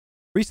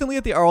Recently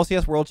at the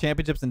RLCS World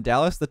Championships in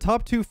Dallas, the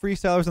top two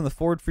freestylers in the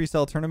Forward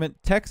Freestyle Tournament,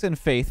 Tex and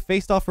Faith,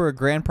 faced off for a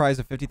grand prize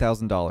of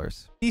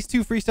 $50,000. These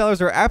two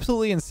freestylers are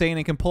absolutely insane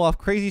and can pull off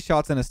crazy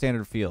shots in a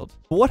standard field.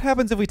 But what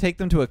happens if we take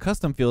them to a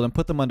custom field and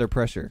put them under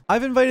pressure?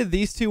 I've invited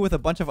these two with a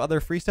bunch of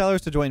other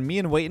freestylers to join me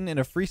and Wayton in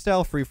a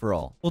freestyle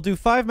free-for-all. We'll do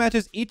 5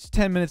 matches each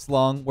 10 minutes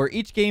long, where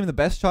each game the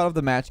best shot of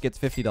the match gets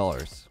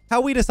 $50. How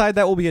we decide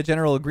that will be a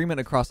general agreement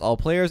across all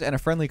players and a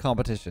friendly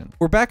competition.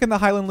 We're back in the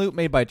Highland loop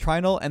made by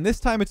Trinal, and this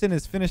time it's in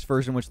his finished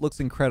version, which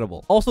looks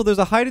incredible. Also, there's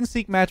a hide and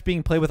seek match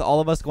being played with all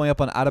of us going up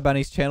on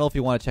Adabounty's channel if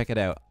you want to check it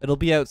out. It'll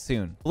be out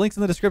soon. The link's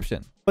in the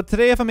description. But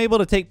today, if I'm able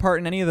to take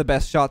part in any of the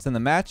best shots in the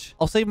match,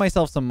 I'll save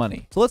myself some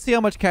money. So let's see how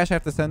much cash I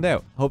have to send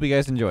out. Hope you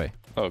guys enjoy.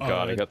 Oh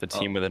god, I got the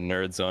team with the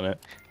nerds on it.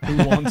 Who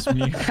wants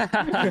me?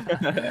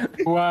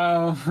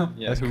 Wow.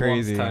 Yeah, that's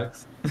crazy.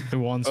 Who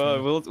wants me?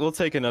 We'll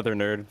take another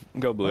nerd.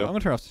 Go blue. I'm gonna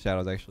turn off the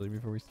shadows actually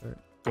before we start.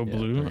 Go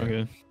blue? Right.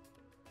 Okay.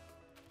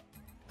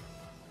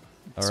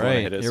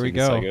 Alright, here we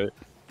go.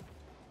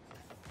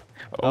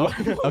 Oh,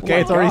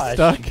 okay, it's already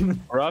stuck.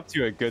 We're off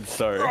to a good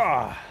start.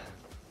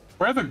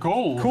 Where's the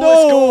goal? Cool,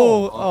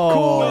 no!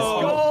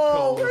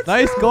 Oh, cool.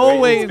 Nice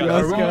goal, Wayton.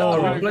 Let's go.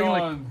 Are we playing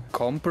like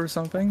comp or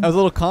something? That was a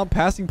little comp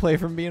passing play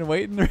from me and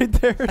Wayton right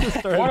there.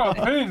 What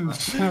a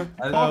pinch!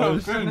 I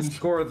was trying to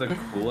score the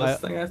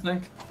coolest thing, I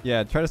think.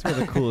 Yeah, try to score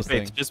the coolest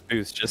thing. Just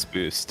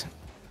boost.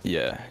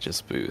 Yeah,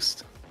 just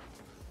boost.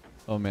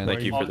 Oh man.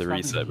 Thank you for the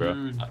reset,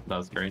 bro. That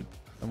was great.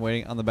 I'm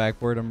waiting on the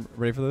backboard. I'm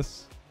ready for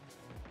this.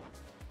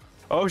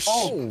 Oh,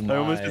 I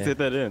almost just hit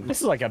that in.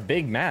 This is like a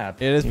big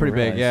map. It is pretty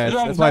big. Yeah,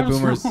 that's why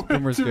Boomer's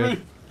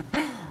good.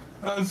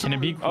 Can it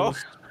be close?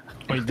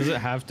 Wait, does it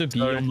have to be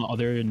on the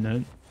other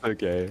net?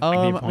 Okay.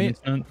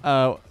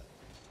 Well,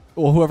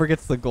 whoever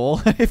gets the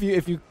goal, if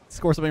you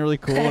score something really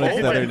cool and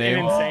it's the other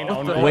name,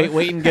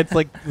 Wayton gets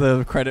like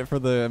the credit for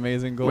the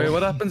amazing goal. Wait,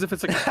 what happens if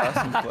it's like a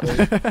passing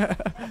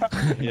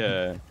play?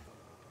 Yeah.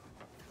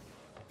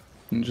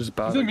 Just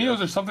Is it me or is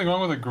there something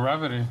wrong with the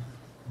gravity?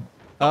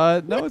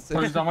 No, it's just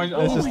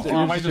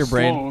your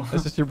brain.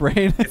 It's just your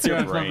brain. It's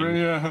your brain.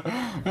 Yeah.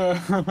 I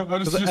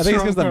think it's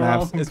because the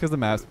maps. It's because the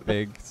map's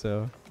big.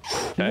 So.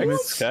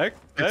 It's like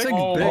big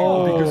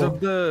because of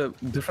the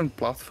different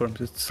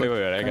platforms. It's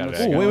wait, I got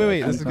it. Oh,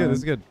 wait. This is good. This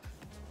is good.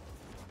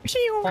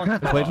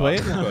 Wait.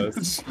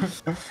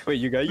 Wait,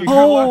 you got.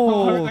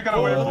 Oh!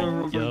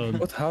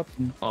 What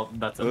happened? Oh,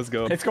 that's it. Let's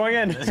go. It's going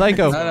in.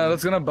 Psycho. No,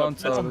 that's gonna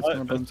bounce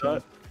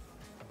out.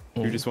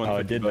 You just want. Oh,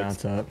 it did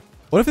bounce up.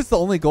 What if it's the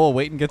only goal?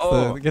 Wayton gets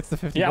the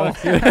 50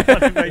 bucks.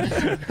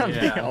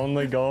 The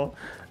only goal.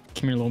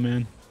 Come here, little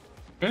man.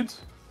 Bitch?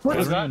 What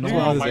is that? Oh my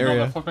god,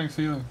 that flipping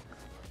ceiling.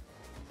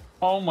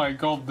 Oh my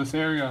god, this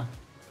area.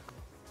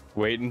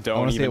 Wait and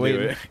don't even do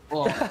it.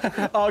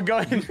 Oh, go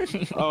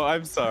ahead. Oh,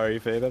 I'm sorry,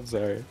 Faith. I'm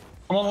sorry.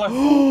 Come on, Leth.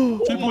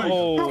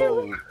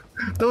 Oh.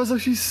 That was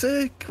actually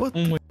sick. What?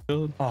 Oh my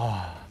god.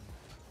 Oh.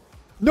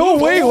 No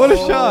way! What a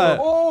shot!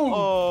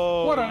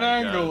 Oh, what an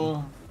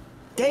angle!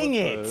 Dang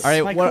it! All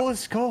right, my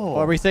coolest goal.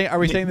 Are we saying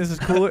this is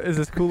cooler? Is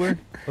this cooler?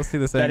 Let's see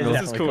this angle.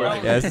 This is cooler.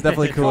 Yeah, this is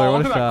definitely cooler.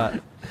 What a shot!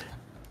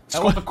 It's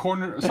called the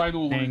corner side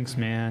wall. Thanks,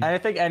 man. I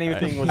think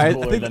anything was I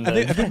cooler than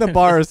this. I think the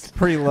bar is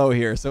pretty low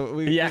here, so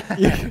we.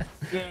 Yeah.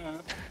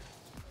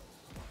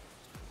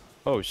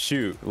 Oh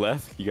shoot,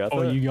 Leth, you got that?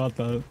 Oh, you got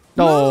that.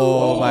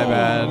 No, my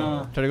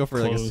bad. Try to go for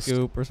like a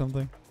scoop or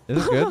something. Is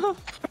this good?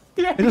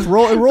 It just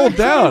rolled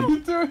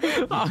down.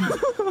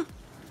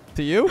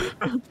 To you?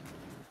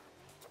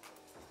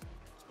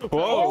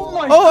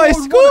 Whoa! Oh, I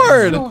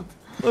scored!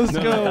 Let's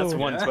go. That's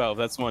 112.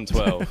 That's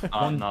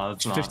 112. No,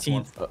 it's not.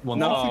 15.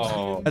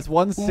 No. That's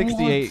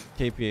 168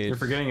 kph. You're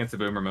forgetting it's a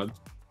boomer mode.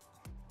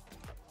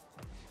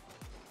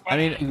 I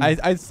mean,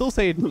 I'd still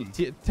say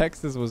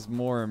Texas was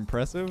more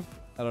impressive.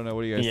 I don't know.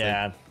 What do you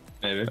guys think?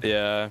 Maybe.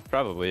 Yeah,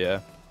 probably,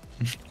 yeah.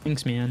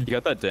 Thanks, man. You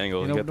got that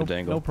dangle. You got the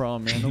dangle. No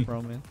problem, man. No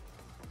problem, man.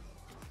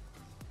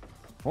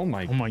 Oh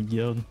my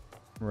god.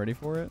 Ready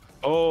for it?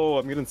 Oh,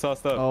 I'm getting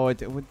sauced up. Oh, it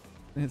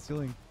hit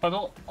ceiling. I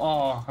don't.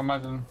 Oh,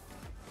 imagine.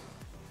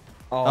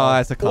 Oh,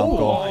 that's a comp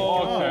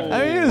goal. Okay.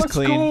 I mean, it was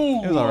clean.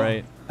 Cool. It was all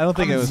right. I don't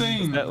think it was.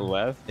 That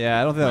Leth? Yeah,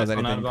 I don't think that was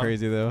anything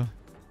crazy though.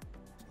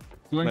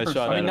 Nice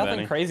shot. I mean,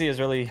 nothing crazy has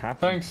really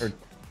happened. Thanks.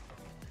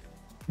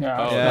 Yeah,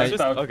 oh, yeah, it's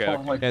just, okay.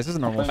 Yeah, it's just a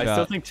normal shot. I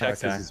still think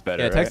Texas is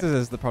better. Yeah, right? Texas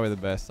is probably the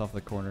best off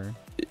the corner.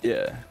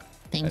 Yeah.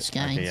 Thanks,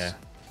 guys. Okay, yeah.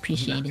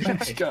 Appreciate it.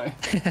 Thanks, guy.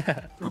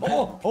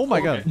 Oh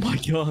my god. Oh my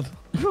god.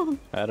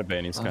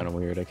 Adabounty's kind of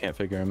weird. I can't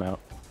figure him out.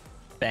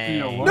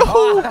 Bang.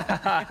 No!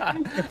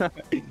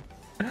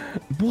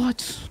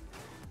 What?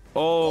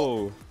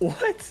 Oh.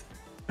 What?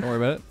 Don't worry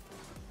about it.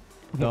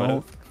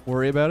 Don't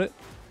worry about it.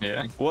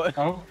 Yeah. What?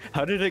 Oh.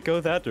 How did it go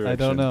that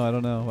direction? I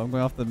don't know. I'm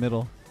going off the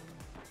middle.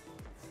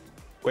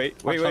 Wait.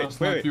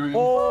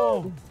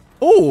 Oh.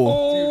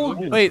 Oh!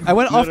 Wait, I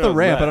went off the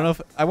ramp. I don't know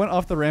if I went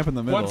off the ramp in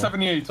the middle.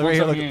 178. So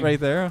right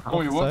there. Oh,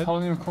 wait, what?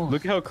 How even close?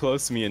 Look how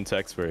close me and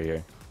Tex were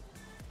here.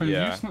 Wait,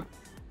 yeah.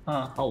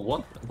 Oh,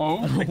 what? Oh.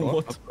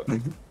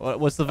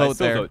 What's the vote I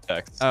still there? vote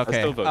Tex. Okay. I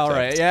still vote All Tex.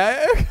 right.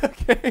 Yeah.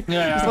 Okay.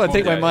 Yeah, Just want to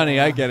take my yeah, money.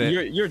 I get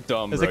it. You're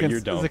dumb, It's bro. a You're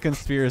dumb. it's a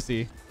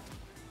conspiracy.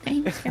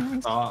 Thanks,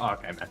 guys. Oh,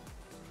 okay, man.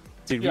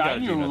 Dude, we Yeah, I gotta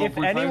knew do a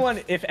that.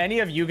 little If any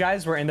of you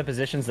guys were in the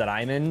positions that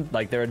I'm in,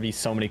 like there would be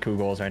so many cool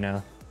goals right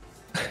now.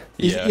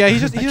 Yeah, he's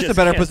just a Just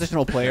better can't-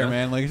 positional player,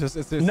 man. Like it's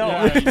just No,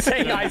 Yeah, I'm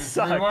saying I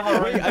suck.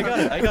 Wait, I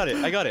got it.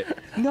 I got it.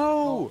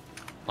 No.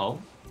 Oh.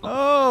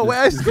 Oh, wait,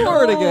 I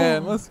scored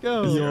again. Let's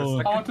go. Yo,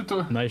 I wanted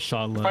to. nice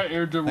shot, If I Leth.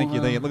 air dribble Thank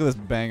you. Thank you. him. Look at this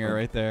banger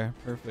right there.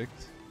 Perfect.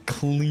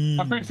 Clean.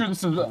 I'm pretty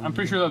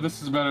sure that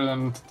this is better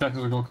than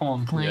Texas goal. Come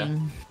on.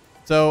 Clean.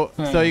 So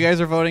you guys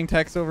are voting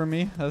Tex over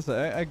me?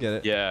 I get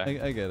it. Yeah.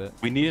 I get it.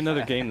 We need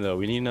another game though.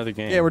 We need another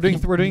game. Yeah, we're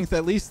doing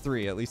at least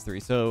three.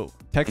 So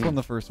Tex won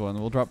the first one.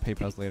 We'll drop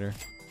PayPal's later.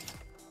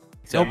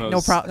 No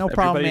Demos. problem,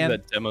 Everybody man.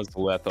 that demos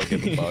the Leth, I'll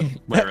give a buck.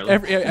 Wait, really?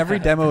 Every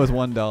demo is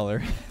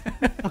 $1.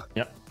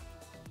 Yep.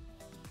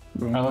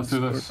 Alright, let's do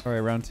this. All right,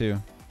 round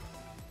 2.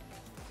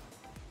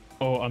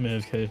 Oh, I'm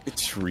AFK.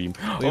 Extreme.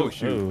 Oh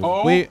shoot.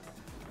 Oh.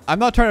 I'm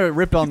not trying to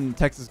rip on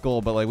Texas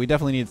goal, but like we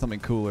definitely need something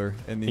cooler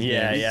in these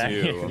Yeah, games.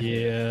 yeah. Too.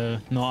 Yeah.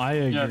 No, I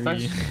agree. Yeah,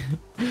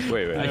 thanks.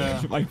 Wait.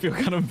 Yeah. I feel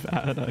kind of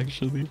bad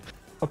actually.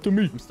 Up to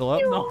me. I'm still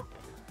up. No.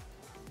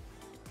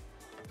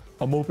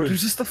 I'm open.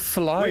 There's just a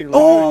fly.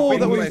 Oh, like,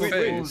 that in was- my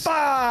face.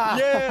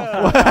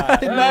 Yeah.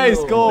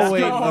 Nice goal, Let's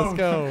Wade.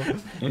 go.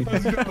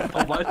 Let's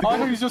go.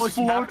 Oh, he's just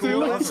floating.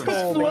 Let's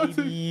go,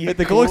 floating. Wait,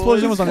 the goal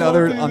explosion was on the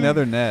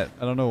other net.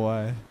 I don't know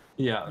why.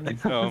 Yeah.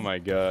 Oh my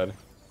god.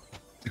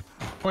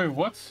 Wait,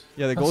 what?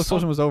 Yeah, the goal That's so-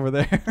 explosion was over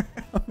there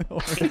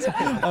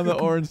on the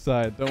orange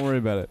side. Don't worry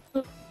about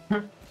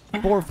it.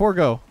 Four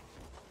go.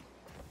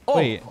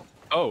 Wait.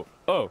 Oh.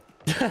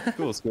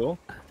 Cool, school.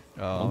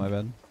 Oh, my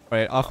bad.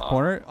 Wait, off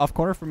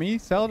corner for me,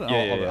 Salad.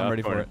 Yeah, I'm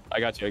ready for corner. it.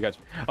 I got you.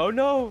 Oh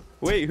no.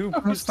 Wait, who?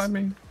 Who's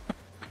timing?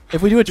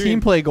 If we do a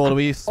team play goal, do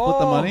we split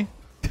the money?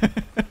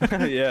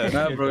 Yeah.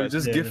 Nah, bro,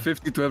 just Yeah. give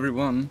 50 to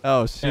everyone.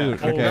 Oh shoot.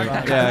 Oh, Okay.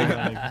 right.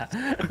 Yeah.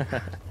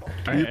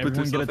 Alright, You put everyone get a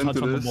yourself touch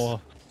into on the this.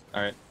 ball.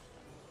 All right.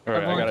 All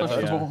right. I Everyone got touched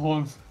the to. ball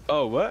once.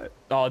 Oh what?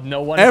 Oh,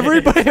 no one.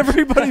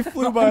 Everybody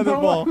flew by the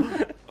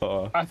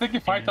ball. I think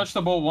if I touch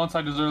the ball once,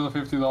 I deserve the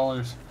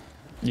 $50.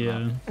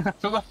 Yeah.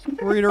 So that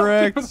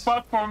Redirect. It was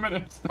about 4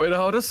 minutes. Wait,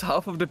 how does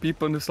half of the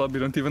people in this lobby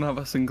don't even have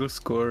a single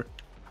score?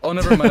 Oh,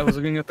 never mind. I was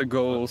looking at the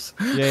goals.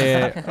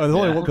 Yeah. Oh,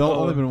 there's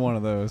only been one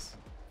of those.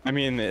 I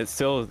mean, it's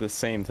still the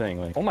same thing.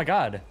 Like. Oh my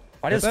god.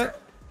 Why Is does that?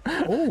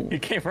 Oh. he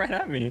came right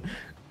at me?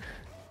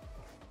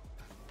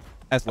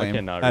 That's I lame.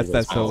 cannot read That's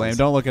those so balls. lame.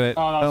 Don't look at it.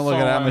 Oh, that's Don't look so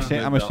at it. I'm lame.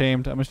 ashamed. I'm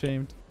ashamed. I'm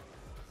ashamed.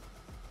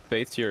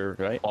 Faith to your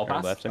right Ball or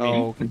pass? left. I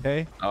mean.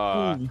 Okay.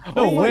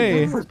 No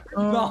way.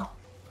 No.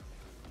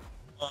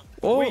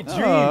 Oh, Wait,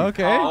 Oh,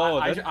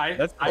 okay.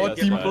 That's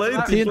team play?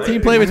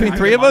 Team play between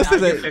three of us?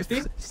 Is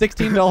it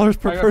 $16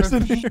 per I got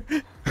person 50.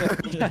 here?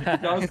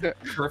 That was a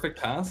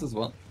perfect pass as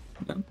well.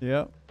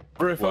 Yeah.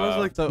 bro, if I was Wow.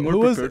 like So more who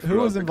was prepared for that, I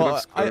could've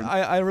involved? scored.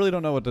 I really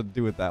don't know what to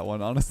do with that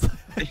one, honestly.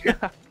 I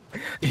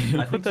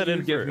think Put that you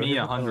in give for- me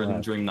 100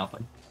 and doing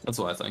nothing. That's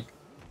what I think.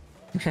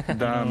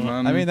 Damn,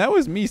 man. I mean, that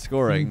was me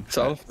scoring.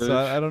 Selfish. So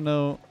I don't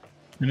know.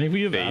 I think we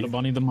give Faith.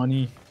 Adabani the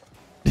money.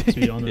 To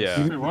be honest.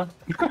 Yeah. Wait, what?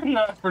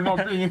 Yeah, for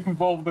not being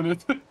involved in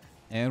it.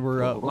 And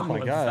we're up. Oh my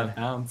god.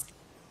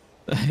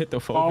 Hit the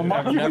phone. Oh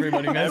my god.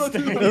 Everybody missed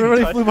it.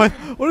 Everybody flew by.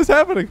 What is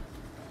happening?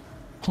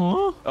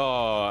 Huh?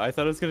 Oh, I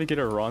thought I was gonna get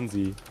a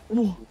Ronzi.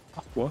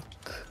 What?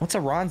 What's a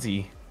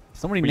Ronzi?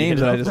 So many Where you names hit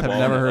it that I off just the have ball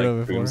never and heard it, of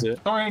like, before. booms it.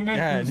 Sorry, Nick.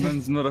 Yeah.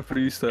 Man's not a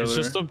freestyler. It's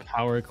just a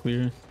power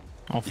clear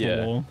off the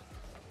Yeah. wall.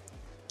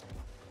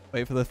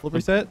 Wait for the flip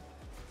reset.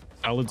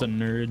 Salad's a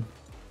nerd.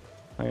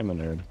 I am a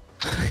nerd.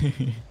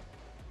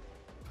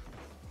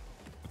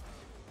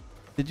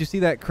 Did you see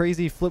that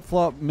crazy flip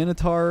flop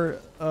Minotaur?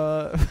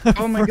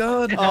 Oh my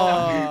god.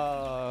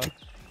 Alright,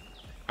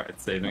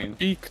 saving.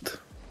 Peaked.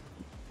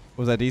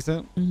 Was that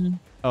decent?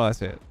 Oh,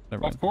 that's it.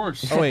 Never mind. Of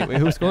course. Oh wait,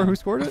 who scored? Who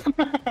scored it?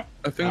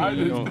 I think I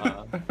did.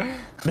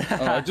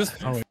 I just.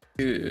 Oh,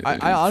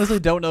 I honestly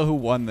don't know who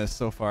won this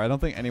so far. I don't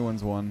think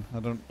anyone's won. I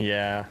don't.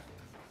 Yeah.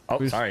 Oh,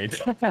 Who's- sorry.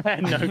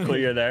 No clue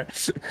you're there.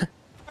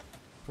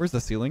 Where's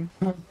the ceiling?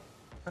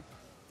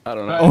 I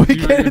don't know. Oh, we Dude,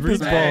 can't hit every this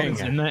time ball.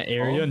 it's in that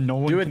area, no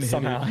one Do can it hit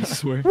somehow. I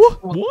swear.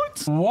 What?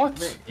 What?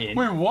 What? Wait,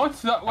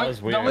 what? That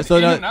was weird. was So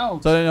in no, and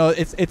out. so no,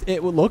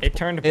 it looked It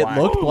turned it black.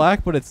 looked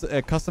black, but it's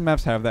custom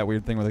maps have that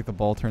weird thing where like the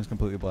ball turns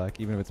completely black,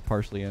 even if it's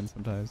partially in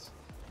sometimes.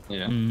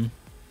 Yeah. Mm.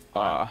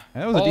 That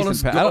was a Oh, decent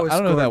let's pass. go, I don't know who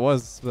scored. that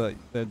was, but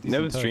that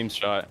That was decent stream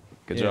shot.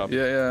 Good Yeah. job.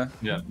 Yeah.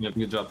 Yeah,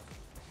 good job.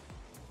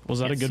 Was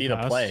that a good See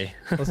pass? the play.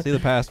 touch. Let's see the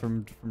pass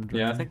from.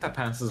 Yeah, I think that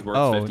pass is worth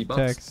Oh, 50 bucks.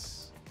 Tex.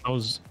 That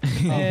was.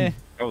 Eh,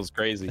 That was I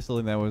crazy. still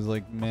think that was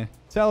like meh.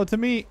 Salad to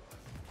me.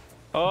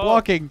 Oh,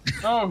 Blocking.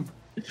 Oh.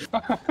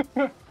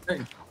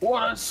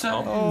 What a set.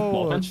 Oh.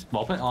 Ball pinch.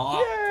 Ball pinch.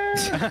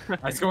 Oh.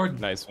 I scored.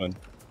 nice one.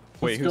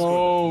 Wait, Let's who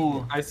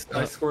scored? go.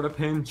 I scored a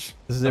pinch.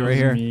 This is That it right was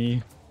here.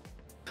 me.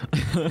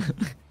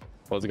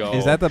 Let's go.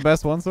 Is that the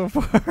best one so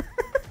far?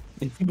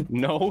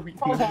 No, you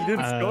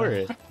didn't score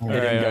it.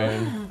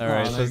 All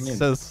right.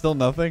 So still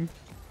nothing.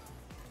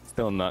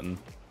 Still nothing.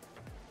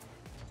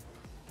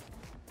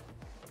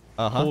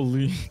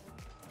 Holy.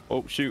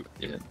 Oh shoot.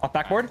 Off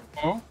backboard.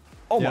 Oh.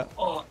 Oh Yeah. my.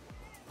 Oh,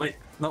 wait,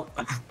 no.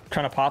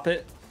 Trying to pop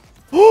it.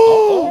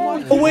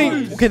 Oh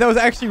wait. Okay, that was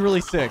actually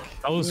really sick.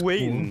 That was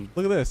Waiting.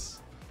 Look at this.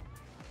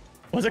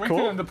 Was it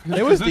cool?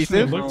 It was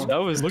decent. That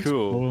was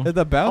cool.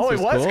 The bounce Oh, it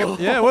was cool.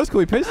 cool. Yeah, it was cool.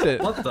 He pitched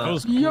it. What the? That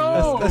was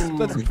Yo.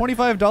 That's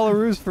 $25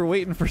 ruse for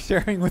waiting for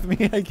sharing with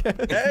me, I guess.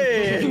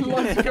 Hey.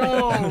 Let's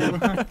go.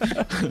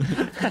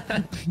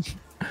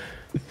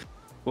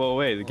 Well,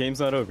 wait, the game's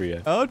not over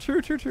yet. Oh,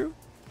 true. You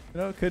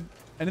know,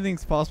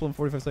 anything's possible in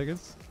 45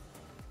 seconds.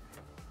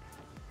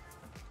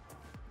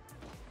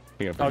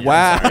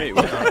 Wow. Wait,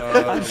 wait.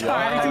 I'm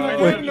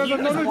sorry. There's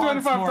another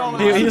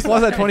 $25. He just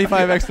lost that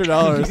 $25 extra.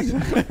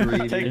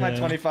 Take my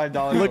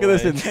 $25. Look at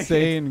this away.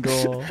 insane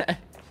goal.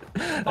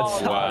 That's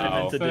not what I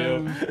meant to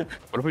do.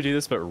 What if we do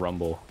this but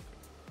rumble?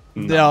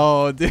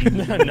 No, dude.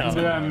 No.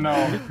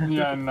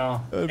 Yeah,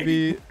 no. That would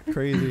be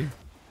crazy.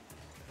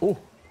 Oh.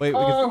 Wait,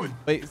 Oh.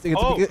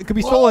 it could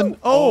be stolen.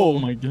 Oh Oh,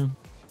 my god.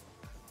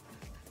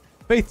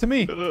 Faith to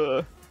me.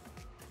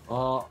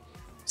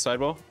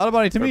 Sidewall? Out of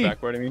body to Or me.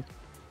 backward, I mean.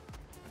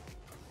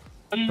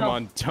 Come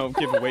on, don't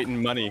give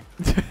Waiting money.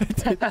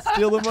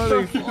 Steal the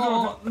money.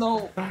 Oh,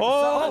 no.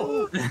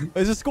 Oh!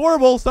 It's a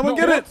scoreable. Someone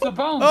get it. The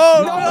bounce.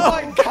 Oh, Oh no.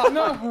 my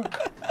god.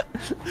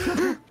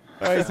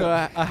 All right, so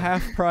a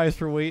half prize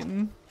for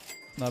waiting.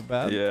 Not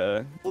bad.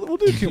 Yeah. We'll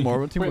do two more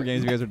games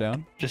if you guys are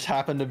down. Just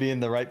happened to be in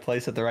the right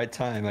place at the right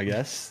time, I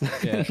guess.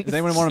 Yeah. Does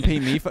anyone want to pay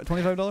me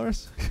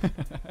 $25?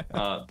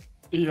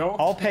 Yo.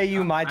 I'll pay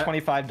you my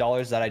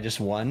 $25 that I just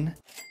won.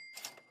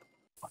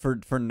 For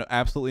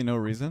absolutely no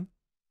reason?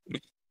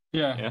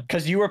 Yeah.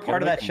 Because you were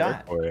part of that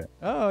shot.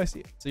 Oh, I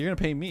see. So you're gonna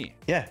pay me?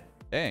 Yeah.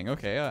 Dang.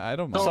 Okay. I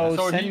don't mind. So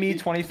So send he- me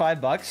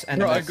 $25 and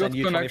Bro, then I I'll send got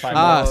you connection.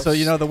 $25. So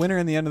you know the winner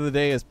in the end of the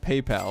day is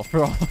PayPal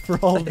for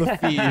all of the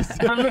fees.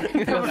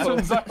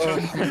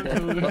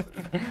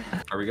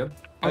 Are we good?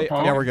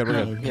 Yeah, we're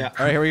good. Yeah.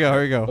 All right, here we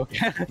go.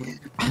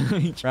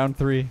 Round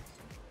 3.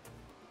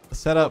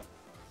 Set up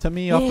to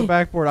me off the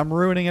backboard. I'm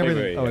ruining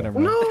everything. wait, Never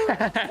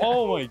mind.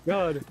 Oh my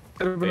god.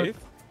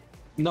 Faith?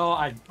 No,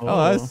 I.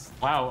 Oh, that's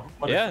Wow.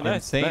 What Yeah, a nice.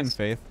 insane, nice.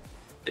 Faith.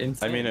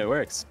 insane. I mean, it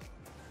works.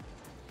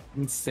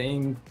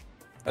 insane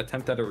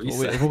attempt at a What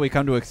reset. what we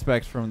come to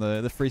expect from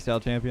the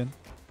freestyle champion.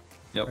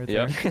 Yep. Right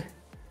Yep. there.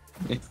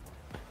 That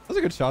was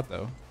a good shot,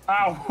 though.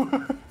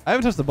 Ow. I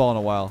haven't touched the ball in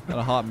a while. In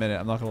a hot minute,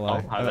 I'm not gonna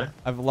lie. Oh, have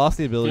I've lost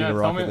the ability to tell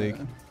Rocket me-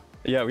 League.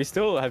 Yeah, we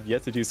still have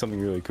yet to do something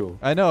really cool.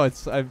 I know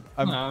it's I'm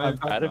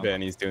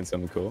Adabani's doing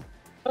something cool.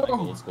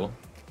 Old school.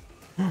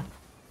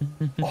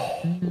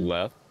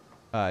 Left.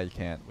 you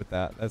can't with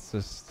that. That's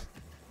just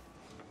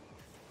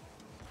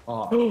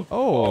Oh.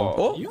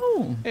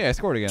 oh. Hey, I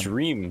scored again.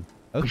 Dream.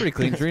 That was pretty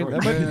clean. Dream.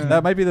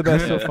 That might be the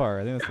best so far.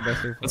 I think that's the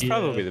best so far. That's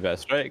probably the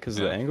best, right? Because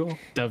of the angle?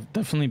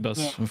 Definitely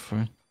best Yeah. so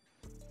far.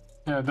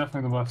 Yeah,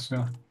 definitely the best.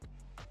 Yeah.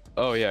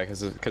 Oh yeah,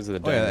 because of the Oh yeah,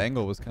 the dagger.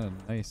 angle was kind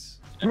of nice.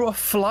 Bro, a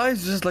fly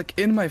is just like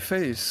in my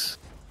face.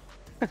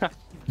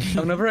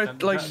 Whenever I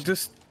like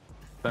just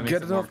That makes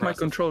get it more off my impressive.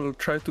 control,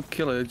 try to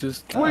kill it,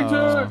 just Wait,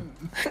 Oh.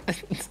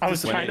 I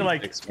was trying to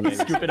like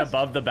 186, scoop it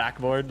above the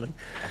backboard. Like,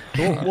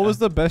 What was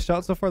the best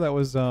shot so far? That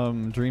was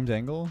Dream's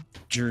angle.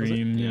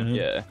 Dream, yeah.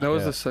 Yeah. that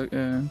was Yeah.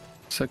 the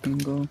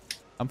second goal.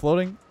 I'm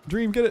floating.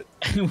 Dream, get it.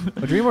 Well,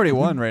 Dream already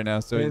won right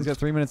now, so he's got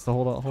 3 minutes to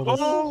hold on.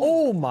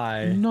 oh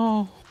my.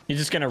 No. He's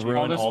just gonna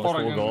ruin this all the spot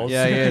cool again. goals.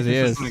 Yeah, he is. He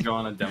Just is. gonna go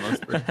on a demo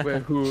spree.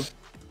 Wait, who?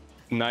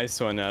 Nice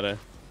one, Nada.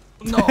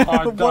 No.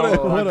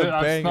 What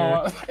a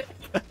banger.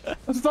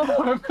 That's not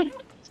what I mean.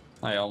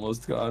 I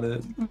almost got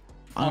it.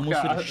 Almost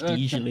Okay, with a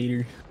stage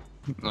later.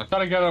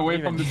 Gotta get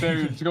away from this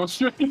area to go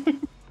straight. I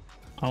want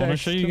to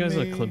Text show you to guys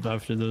me. a clip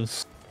after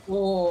this.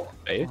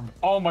 Faith?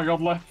 Oh my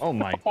god, left. Oh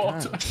my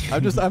god.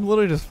 I'm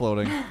literally just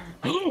floating.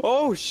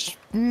 Oh sh.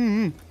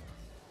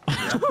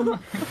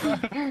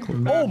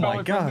 Oh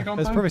my god.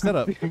 That's a perfect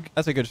setup.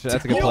 That's a good shot.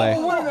 That's a good play.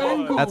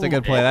 That's a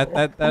good play.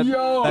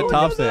 That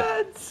tops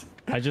it.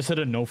 I just hit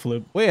a no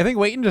flip. Wait, I think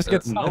Waiting just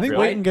gets. not I think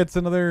really. Waiting gets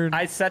another.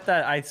 I set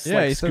that. I Yeah,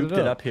 like, he set scooped it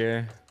it up. up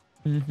here.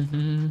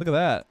 Look at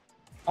that.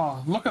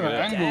 Oh, look at the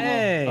angle.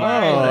 Dang. though.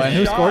 Oh, Nice and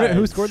who scored it?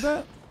 Who shots. scored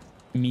that?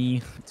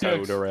 Me.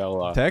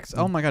 Todorella. Tex.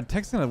 Oh my God,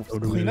 Tex gonna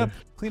clean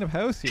up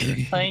house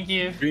here. Thank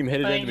you. Dream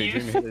hit it into me.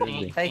 Dream hit it into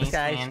me. Thanks,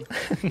 guys.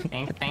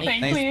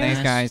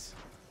 Thanks, guys.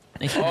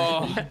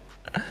 Oh.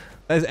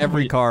 That is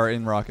every car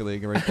in Rocket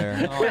League right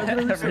there.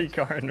 Every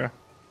card. No.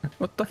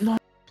 What the f?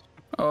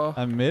 Oh,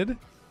 I'm mid.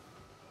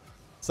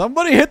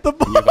 Somebody hit the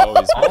ball. You've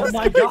always. Oh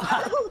my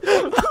god.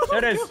 There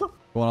it is.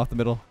 Going off the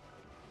middle.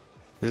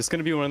 Is this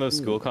gonna be one of those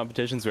school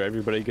competitions where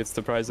everybody gets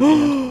the prize at the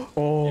end?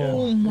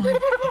 Oh my.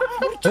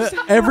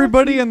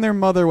 Everybody and their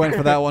mother went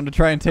for that one to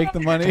try and take the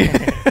money.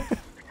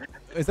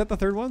 Is that the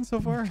third one so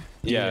far?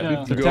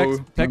 Yeah. So go.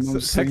 Tex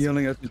Mom's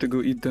yelling at me to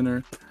go eat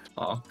dinner.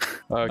 Oh. Okay.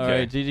 All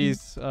right,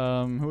 GG's.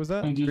 Who was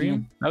that? Hey, GG.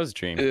 Dream. That was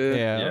Dream. Yeah,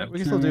 Yeah. we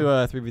can still do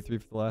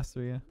 3v3 for the last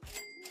 3. Yeah.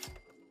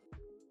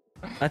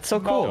 That's so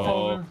cool.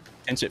 Oh,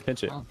 pinch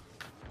it.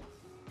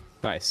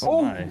 Nice.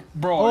 Oh, my.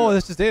 bro. Oh,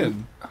 this just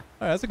in. All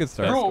right, that's a good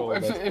start. Bro,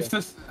 if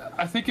this,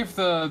 I think if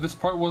this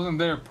part wasn't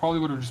there, probably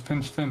would have just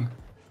pinched Finn.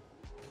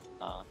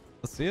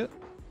 Let's see it.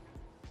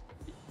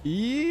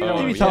 Yeah, Oh,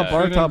 maybe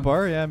yeah. top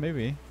bar. Yeah,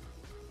 maybe.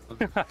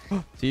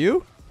 To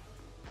you?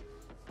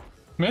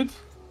 Mid?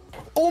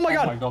 Oh my Oh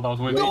god. my god, that was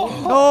way too.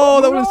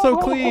 Oh, that was so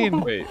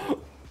clean. Wait.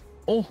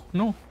 Oh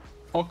no.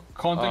 Oh,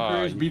 content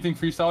creators beating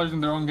freestylers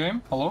in their own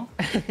game? Hello?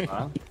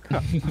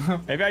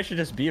 Maybe I should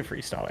just be a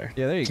freestyler.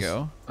 Yeah, there you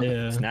go.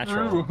 Yeah. It's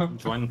natural. True.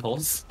 Join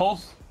Pulse.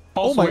 Pulse. Oh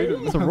Pulse my,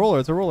 waited. it's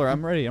a roller.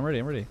 I'm ready.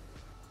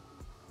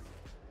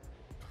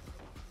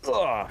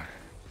 Ugh.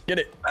 Get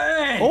it.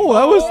 Oh,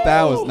 that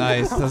was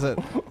nice. Does it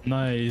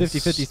Nice.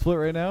 50-50 split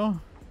right now?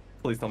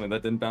 Please tell me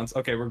that didn't bounce.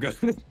 Okay, we're good.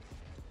 Let's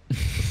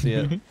see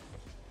it.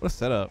 What a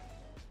setup.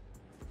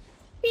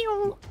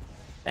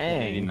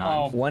 Dang.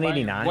 Oh,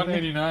 189?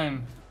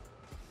 189.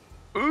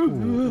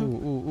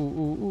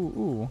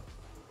 Ooh.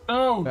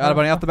 No! Out of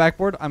bunny off the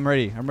backboard. I'm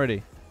ready.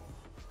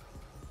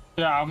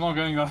 Yeah, I'm not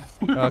getting that.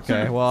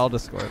 Okay, well I'll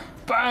just score it.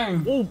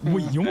 Bang! Oh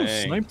wait, you almost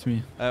Dang. sniped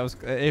me. That was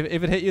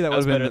if it hit you, that would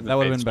was have better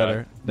been than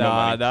better. Faith's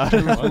shot.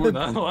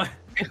 Nah. No.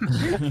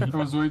 It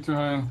was way too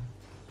high.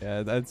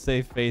 Yeah, I'd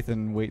say Faith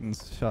and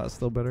Waiton's shot is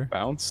still better.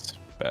 Bounced.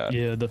 Bad.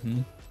 Yeah,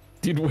 definitely.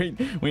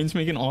 Dude, Wayne's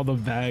making all the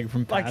bag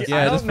from Like, past. I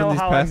Yeah, don't just know from these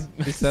how past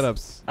I'm- these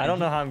setups. I don't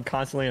know how I'm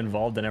constantly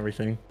involved in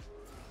everything.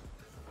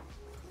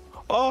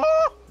 Oh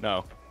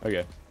no.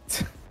 Okay.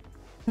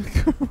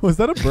 Was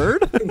that a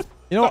bird?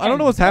 You know, I don't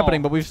know what's No.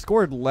 happening, but we've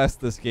scored less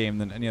this game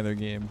than any other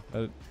game.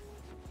 I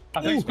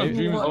think it's because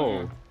Dream is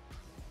Oh.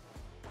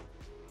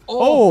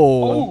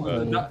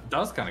 Oh, That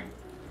was kind of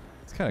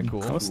it's kind of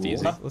cool. That was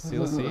easy. Let's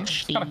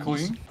see. kind of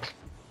clean.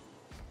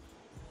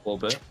 a little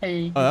bit.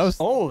 Hey.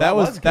 Oh, that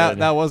was good.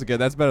 that was good.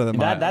 That's better than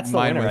mine. That's the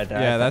mine winner with, right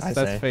there, Yeah, I that's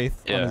say.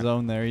 Faith on Yeah. his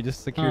own there. He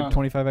just secured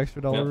 25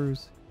 extra Yep.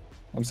 dollars.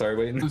 I'm sorry,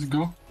 waiting. Let's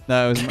go.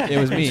 No, it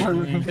was me.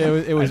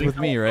 It was I think with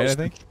me, that right? I was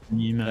think.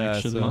 Meme, Yeah,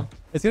 actually. so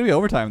it's gonna be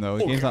overtime though.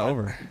 The game's not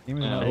over. The game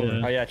is not Yeah.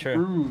 over. Oh yeah, true.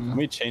 Ooh. Let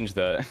me change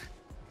that.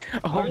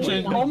 Oh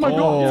my god.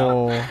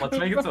 Oh, Let's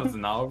make it so it's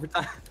not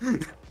overtime.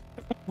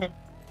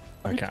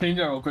 Okay. Change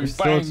that real quick. there's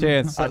still a Bang.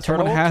 chance. Someone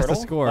turtle? has to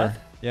Turtle? score. Left?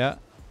 Yeah.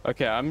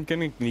 Okay, I'm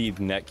gonna need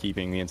net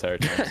keeping the entire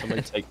time.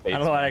 Somebody take I Faith's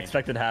don't know what I lane.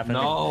 expected to happen.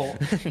 No.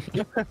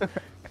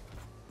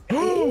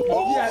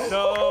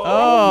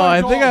 Oh,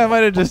 I think I might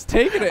have just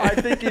taken I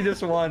it. think you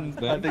just won.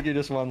 Leth.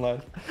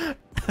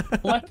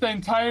 Left the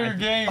entire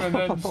game and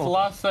then just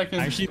last second.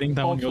 I actually think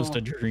that one goes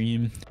to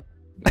Dream.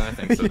 I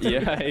think so.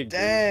 Yeah, I agree.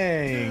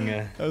 Dang.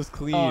 That was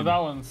clean. Oh, that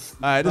one's.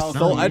 I just that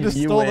stole. was I just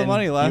You stole the win.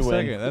 money last You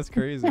win. second. That's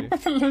crazy.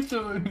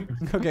 literally.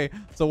 Okay,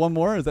 so one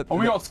more. Is that? Oh,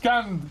 we got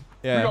scammed.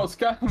 Yeah. We got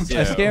scammed. I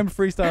Yeah. scammed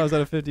freestyles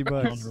out of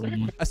 $50.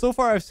 One. So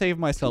far, I've saved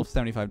myself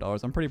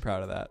 $75. I'm pretty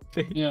proud of that.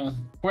 Yeah.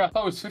 Wait, I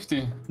thought it was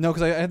 50. No,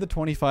 because I had the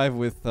 25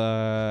 with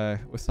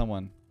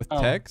someone with Oh.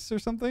 Tex or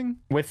something.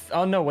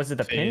 Oh no, was it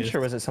the pinch Faith.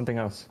 or was it something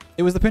else?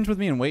 It was the pinch with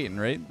me and Waiting,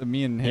 right?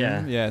 Me and him.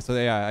 Yeah. Yeah. So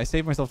yeah, I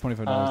saved myself $25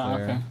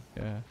 there. okay.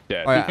 Yeah.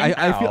 Yeah. All right.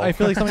 I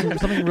feel like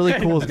something really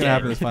cool is gonna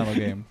happen Damn. this final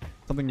game.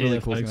 Something really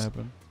Yeah, cool is gonna thanks.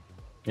 happen.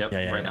 Yep,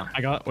 Yeah, right now.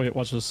 Wait,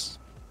 watch this.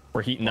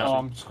 We're heating Oh, up.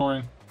 I'm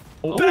scoring.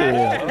 Oh,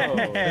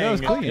 that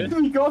was Dang.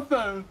 clean. We got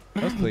that.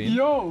 That was clean.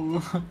 Yo.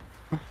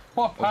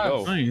 What pass?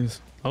 go.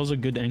 Nice. That was a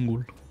good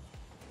angle.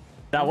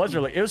 That was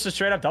really. It was a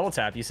straight up double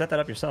tap. You set that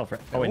up yourself, right?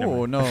 Oh wait, never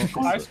Oh mind. no.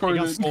 I I scored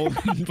got it. stolen,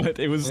 but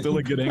it was still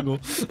a good angle.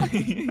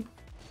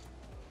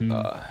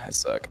 I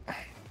suck.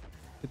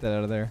 Get that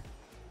out of there.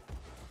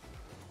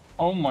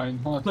 Oh my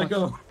god. Let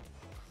go.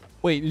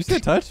 Wait, did you say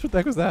touch? What the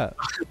heck was that?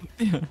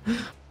 Yeah.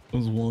 It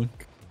was wonk.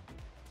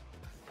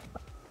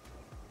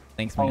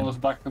 Thanks, Follow us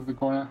back to the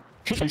corner.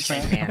 Thanks,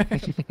 man.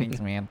 Thanks,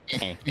 man.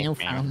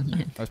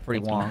 That was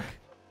pretty wonk.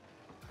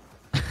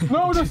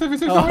 No, no, save it,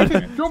 save Oh, it,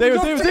 save it. Drop save it,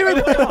 it, drop save it,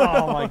 it. save it.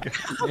 Oh my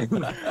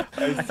god.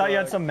 I thought you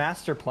had some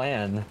master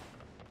plan.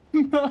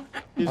 You I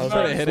just was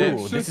try to like, hit it.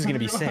 ooh, this is gonna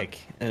be sick.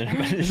 Wow,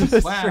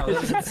 that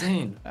was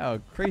insane. Oh,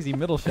 crazy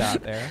middle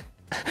shot there.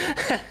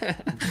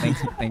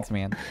 Thanks,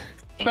 man.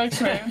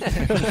 Thanks,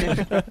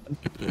 man.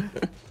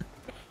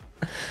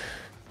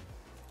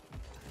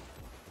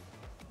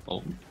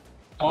 Oh.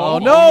 Oh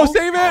no,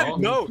 save it! Oh.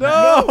 No,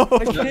 No!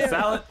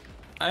 Salad.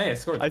 Hey, I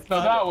scored. I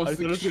thought that was I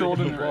thought it was gonna go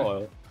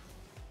extraordinary.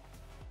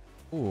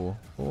 ball.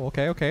 Ooh,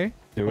 okay.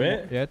 Do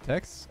it. Yeah,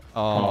 Tex.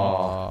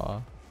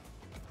 Oh.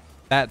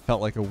 That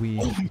felt like a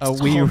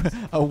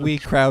wee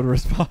crowd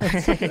response.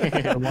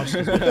 Watch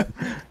this.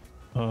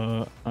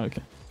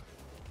 Okay.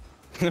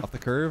 Off the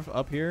curve,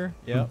 up here.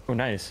 Yeah. Oh,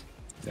 nice.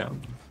 Yeah.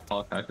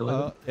 All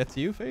calculated. It's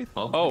you, Faith.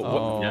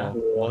 Oh, yeah.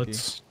 lucky.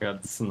 What?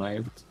 Got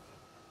sniped.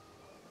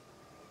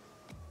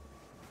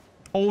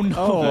 Oh no.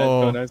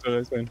 Oh. Nice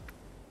one.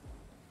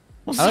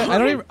 I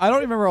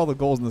don't remember all the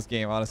goals in this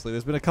game. Honestly,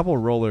 there's been a couple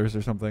rollers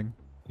or something.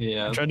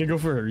 Yeah. I tried to go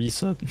for a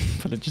reset,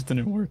 but it just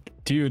didn't work.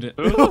 Dude.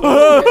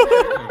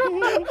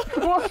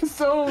 What?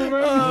 So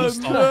man.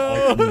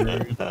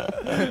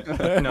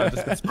 No,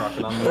 just gets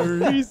rocket on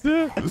there.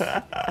 Reset.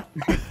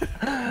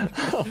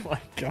 Oh my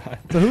god.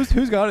 So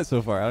who's got it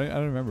so far? I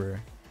don't remember.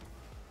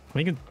 I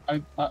think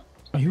I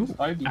you do.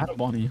 out of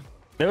Bonnie.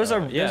 There was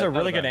a yeah,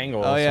 really good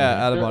angle. Oh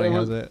yeah, Yeah, Adaboni it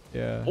has was- it.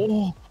 Yeah.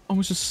 Oh, I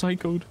was just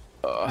psychoed.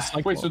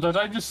 Wait, so did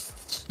I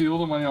just steal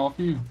the money off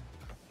you?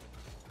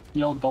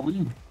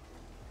 ELW?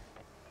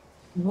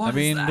 I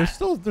mean, there's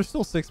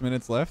still 6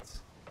 minutes left.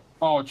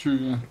 Oh,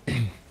 true, yeah.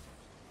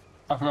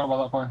 I forgot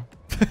about that part.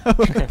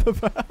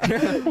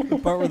 The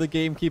part where the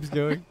game keeps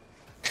going.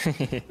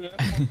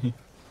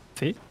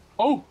 See?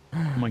 Oh!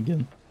 Oh my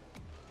god.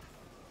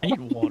 I need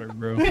water,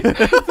 bro.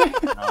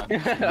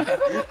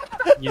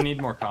 You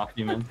need more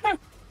coffee, man.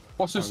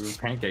 What's Oh, we were this?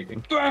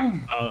 pancaking.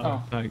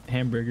 Bang!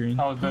 Hamburgering.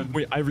 I was dead.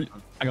 Wait, I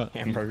got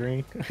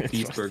Hamburgering.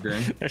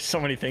 Cheeseburgering. There's so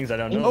many things I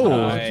don't know. Oh,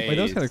 about. wait,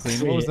 that was kind of clean.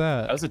 What was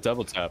That that? was a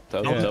double tap.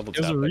 That was Yeah. a double It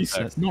was tap. a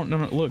reset. No,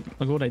 look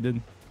what I did.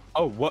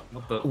 Oh, what?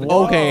 What the?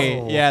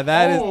 Okay, yeah,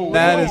 that is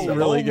Whoa,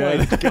 really whoa.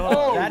 good.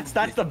 Oh! That's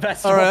the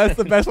best All right, one. that's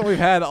the best one we've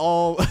had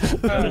all That's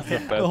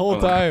the the whole one.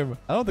 time.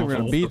 I don't think we're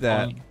gonna beat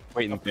that.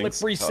 Wait, and Flip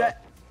things.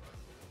 reset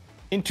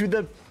into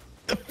the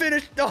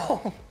finish.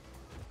 Oh.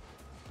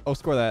 Oh,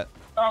 score that.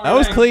 Oh, That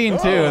was dang. clean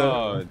too.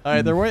 Oh. All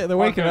right, they're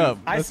waking Okay. up.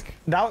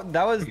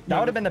 That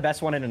would have been the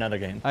best one in another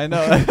game. I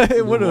know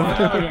it would have.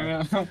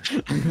 Yeah,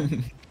 yeah.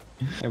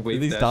 I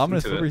waved These that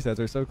Dominus into flip it. resets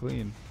are so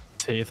clean.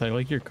 Faith, I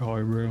like your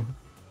car, bro.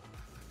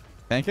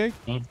 Pancake?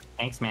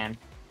 Thanks, man.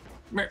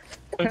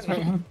 That's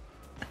right.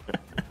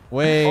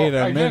 Wait Oh, a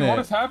again, minute. what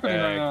is happening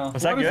right now?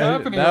 Was that What is good?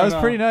 happening That right was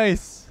now? pretty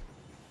nice.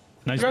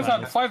 Nice. You guys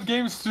battle. had 5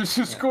 games to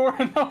score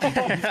and now all these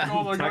goals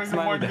are going Text to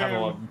one might have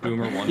a game.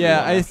 boomer one.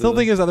 Yeah, I still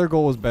think his other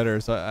goal was better,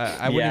 so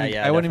I wouldn't Yeah, even,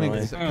 yeah, I wouldn't even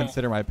definitely.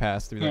 consider my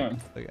pass to be Yeah.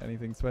 like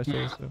anything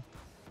special. So.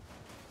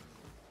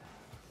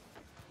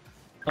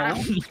 Oh, I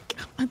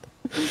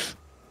just,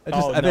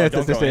 Oh, I no, think that's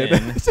don't just go it.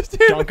 in. It's just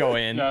Don't go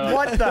in. Yeah,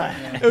 What the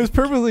heck? It was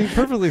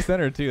perfectly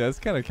centered too. That's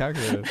kind of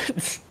calculated.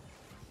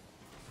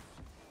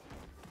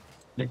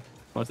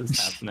 What's this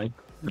happening?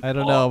 I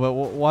don't know, but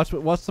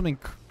watch something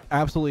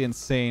absolutely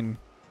insane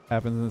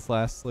happens in this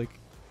last like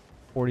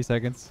 40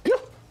 seconds. You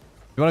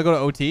want to go to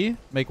OT?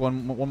 Make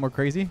one more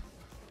crazy?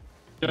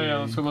 yeah,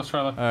 let's go. Let's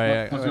try that. All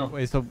right, Let's go.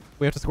 wait. So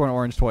we have to score an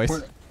orange twice.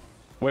 Wait.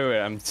 Wait,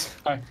 I'm.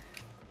 Hi.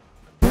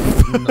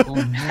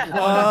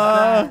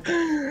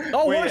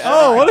 Oh, what a shot.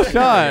 Oh, what a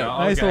shot! Yeah,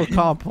 Nice okay. little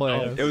comp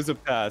play. It was a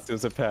pass. It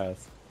was a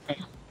pass.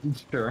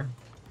 Sure.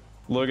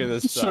 Look at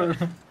this Sure.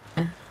 shot.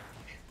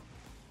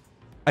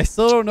 I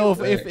still don't know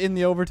if in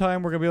the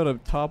overtime we're gonna be able to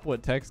top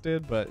what Tex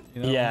did, but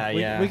you know,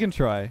 Yeah, we can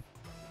try.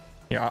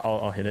 Yeah,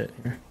 I'll hit it.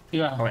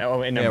 Yeah. Oh,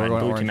 wait, never we're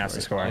mind. going Blue team orange has to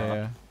first. score.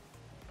 Yeah.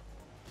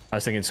 I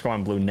was thinking score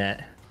on blue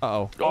net. Uh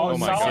oh. Oh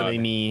my Salad. god. Silly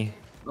me.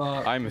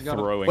 I'm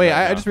throwing. Wait,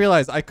 right I now. just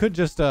realized I could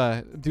just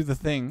do the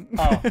thing.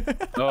 Oh.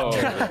 Oh.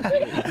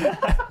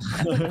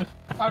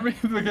 I mean,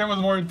 the game was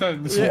more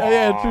intense.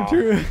 yeah,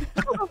 true.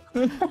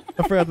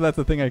 I forgot that's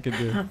the thing I could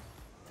do.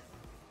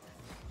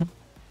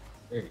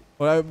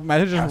 Well, I might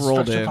have just Yeah,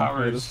 rolled special in at the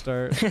powers.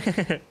 start.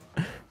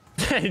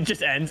 It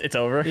just ends. It's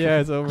over. Yeah,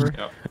 it's over.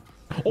 Yeah.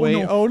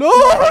 Wait, no. oh no!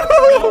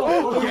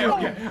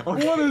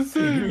 What a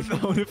save!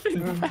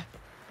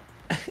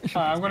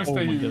 I'm gonna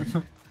stay my here.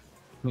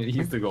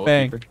 He's the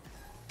Bang. goalkeeper.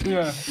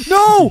 Yeah.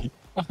 No!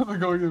 I'm gonna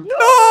go here. No!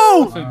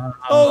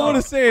 Oh, what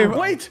a save!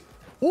 Wait!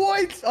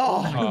 What?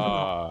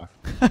 Oh.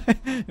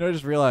 You know, I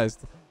just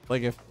realized,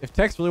 like, if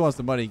Tex really wants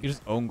the money, he can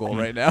just own goal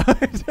right now.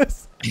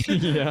 Just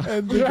Yeah.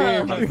 end the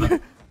Yeah. game.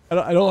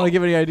 I don't want to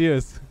give any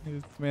ideas.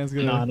 This man's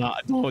gonna. Nah,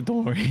 don't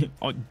worry.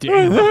 Oh,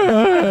 damn.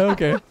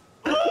 Okay.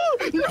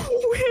 No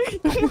way.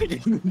 Oh my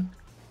god.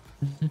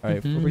 All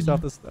right, we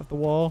stop this off the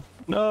wall.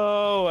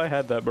 No, I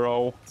had that,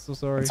 bro. So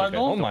sorry. I Okay, don't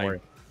Oh don't my.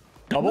 worry.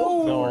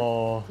 Double?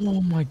 No.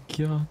 Oh my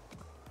god.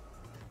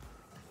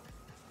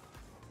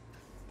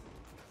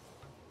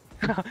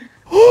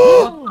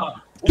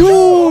 Dude!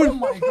 Oh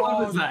my What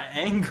god. was that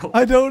angle?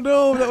 I don't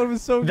know. That would have been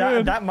so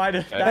good. That might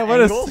have. That would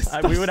have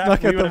angle, we would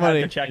snuck have. We at the would have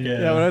money. to check it.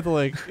 Yeah, we'd have to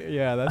like.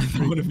 Yeah, that's.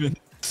 That would have been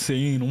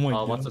insane. Oh my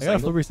god. What's I the got a single?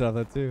 flip reset off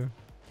that too.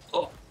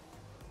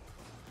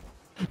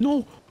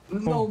 No.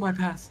 No, my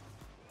pass.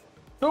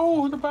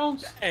 No, the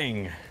bounce.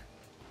 Dang.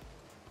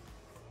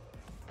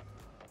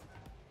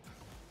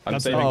 I'm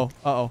That's saving. Uh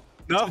oh.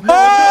 No.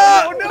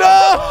 Oh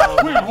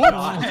no! Wait, what?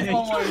 Oh my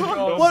god.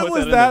 Don't What put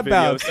was in the that video.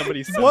 bounce?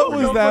 Somebody said What it.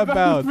 was that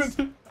bounce?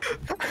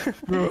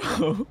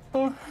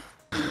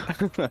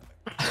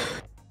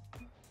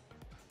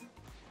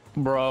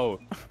 Bro.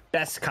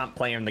 Best comp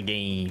player in the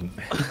game.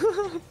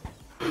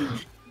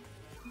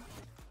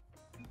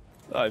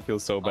 I feel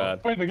so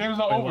bad. Wait, the game's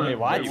not over. wait,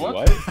 what? Wait, What?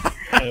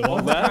 what?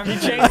 What? That? He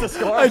changed the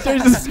score. I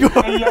changed the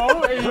score. Hey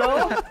yo, hey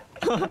yo.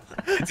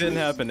 It didn't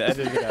happen.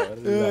 Edit it out.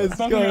 Edit Yeah, it it's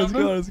out. gone. It's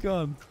happened? gone. It's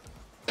gone.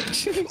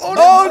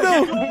 Oh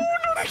no!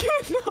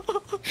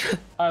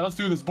 Alright, let's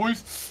do this,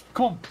 boys.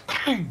 Come on.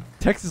 Bang.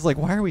 Tex is like,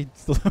 why are we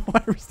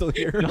still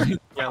here?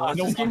 Yeah, let's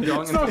just keep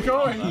going. It's not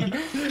going.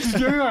 He's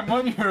giving my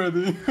money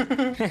already.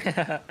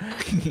 I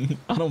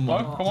don't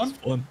mind. Come on. It's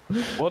fun.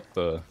 What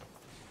the?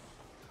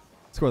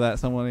 Score that,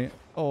 somebody.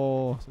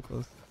 Oh, so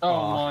close. Oh,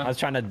 I was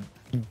trying to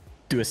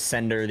do a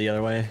sender the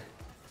other way.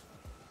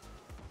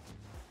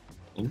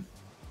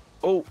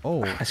 Oh,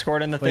 I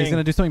scored in the Wait, he's thing.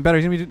 gonna do something better.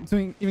 He's gonna be doing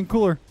something even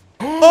cooler.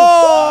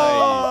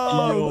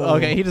 Oh!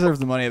 Okay, he deserves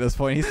the money at this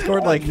point. He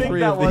scored like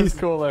 3 of these.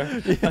 cooler.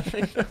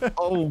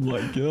 Oh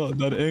my god,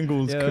 that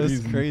angle is Yeah, it was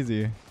crazy.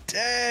 crazy.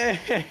 Dang.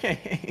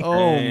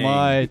 Oh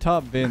my,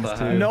 top bins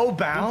too. No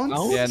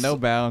bounce? Yeah, no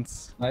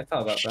bounce. I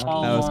thought about that.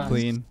 Oh, That was my.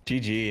 clean.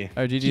 GG.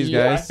 Alright, GG's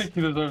Yeah, I guys. think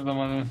he deserves the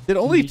money. Did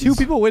only 2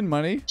 people win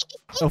money?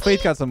 Oh,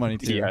 Faith got some money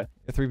too. Yeah.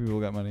 3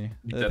 people got money.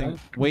 I did think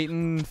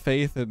Waitin,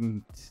 Faith,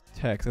 and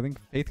Tex. I think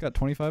Faith got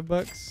 25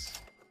 bucks.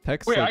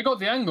 Tex. Wait, like, I got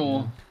the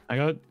angle. I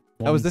got.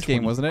 that was this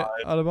game, wasn't it?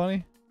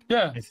 Audubon?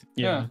 Yeah.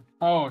 Yeah.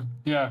 Oh,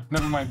 yeah.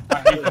 Never mind.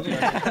 I hate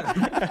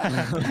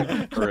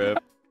this. rip.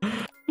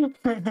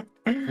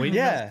 Wait,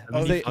 Yeah.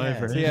 Oh, So,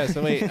 right? yeah,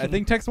 so wait, I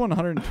think Tex won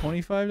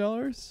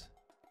 $125.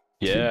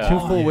 Yeah. 2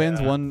 full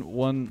wins, one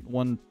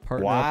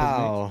partner up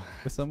Wow.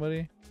 with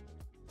somebody.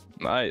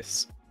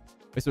 Nice.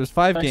 Wait, so there's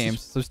 5 Nice.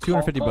 games, so there's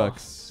 250 Oh.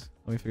 bucks.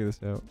 Let me figure this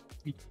out.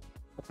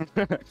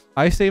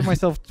 I saved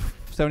myself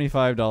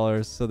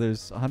 $75, so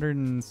there's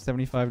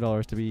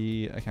 $175 to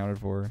be accounted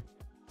for.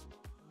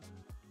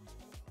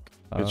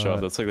 Good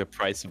job. That's like the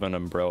price of an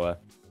umbrella.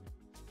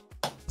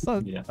 It's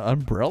not Yeah.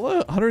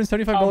 umbrella?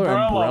 $175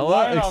 Umbrella, umbrella?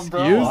 why an Excuse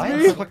umbrella?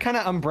 me? What kind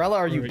of umbrella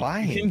are you You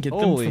buying? can get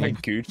Holy. them for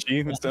Like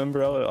Gucci with the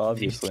umbrella,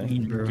 obviously.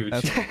 bro.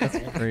 That's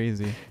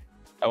crazy.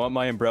 I want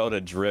my umbrella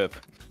to drip.